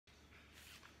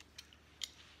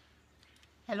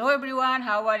Hello everyone,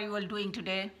 how are you all doing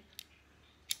today?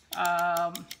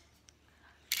 Um,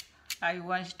 I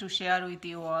want to share with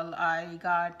you all, I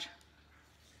got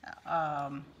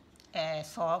a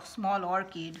small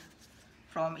orchid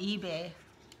from eBay.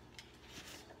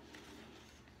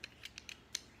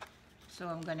 So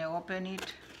I'm gonna open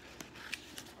it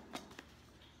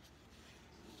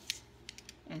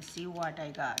and see what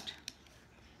I got.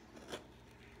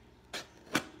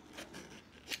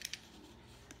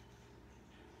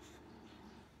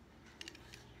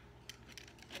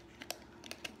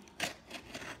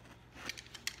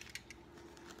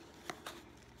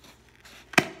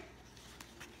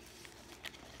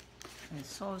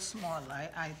 It's so small.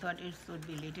 I thought it would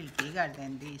be a little bigger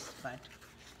than this, but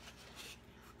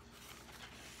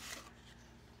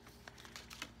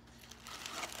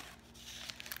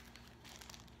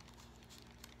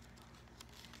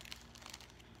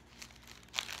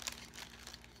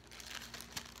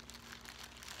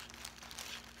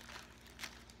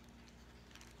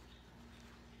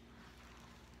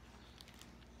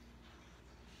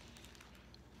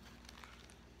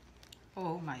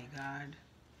oh my God.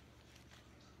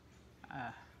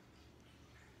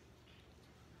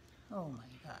 Oh my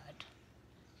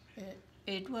God.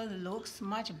 It looks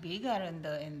much bigger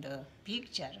in the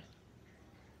picture.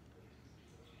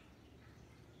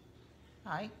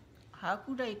 How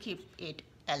could I keep it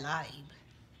alive?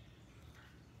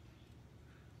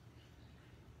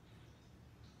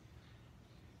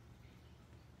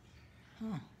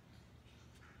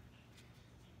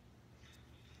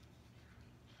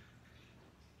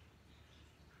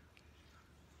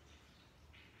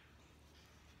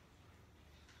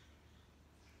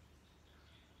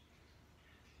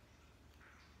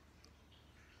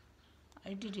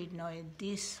 I didn't know it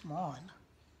this small.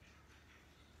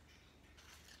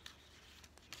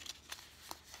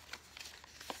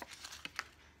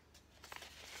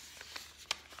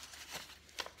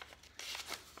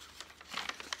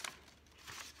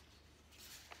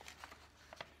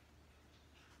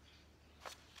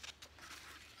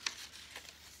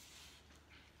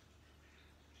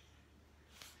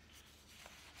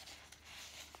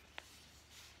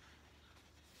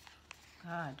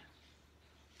 God.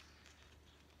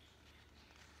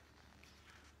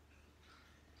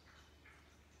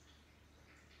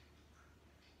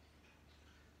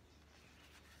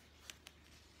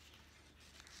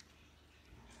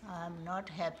 I'm not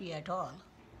happy at all.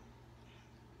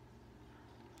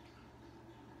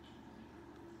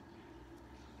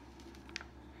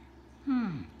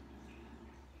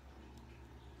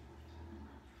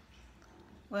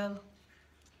 Well,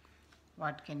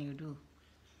 what can you do?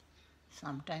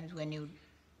 Sometimes when you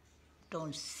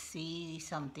don't see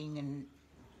something in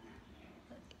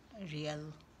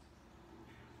real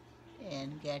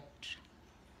and get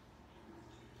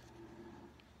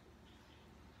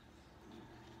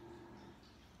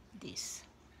this.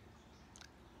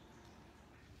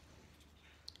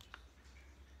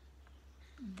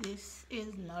 This is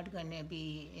not gonna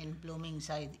be in blooming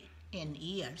size in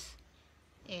years,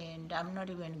 and I'm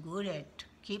not even good at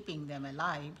keeping them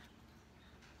alive.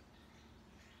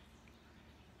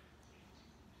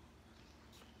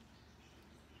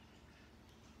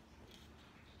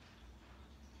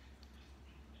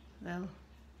 Well,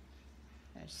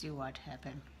 let's see what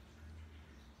happened.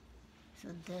 So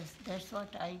that's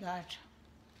what I got.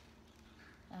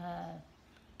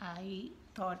 I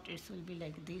thought it will be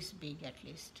like this big at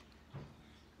least,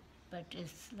 but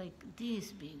it's like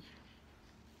this big.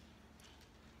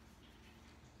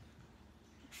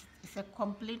 It's a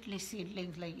completely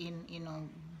seedling, like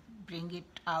bring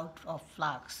it out of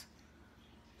flux.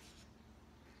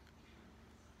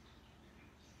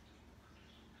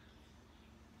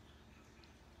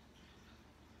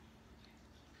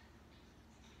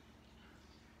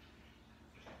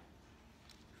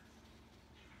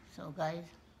 So guys,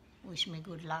 wish me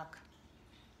good luck.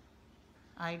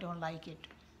 I don't like it.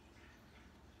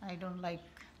 I don't like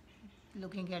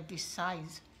looking at this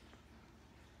size.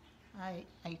 I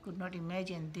could not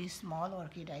imagine this small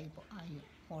orchid I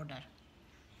ordered.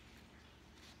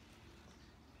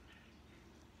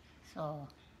 So,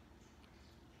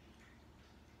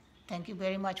 thank you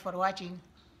very much for watching.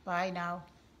 Bye now.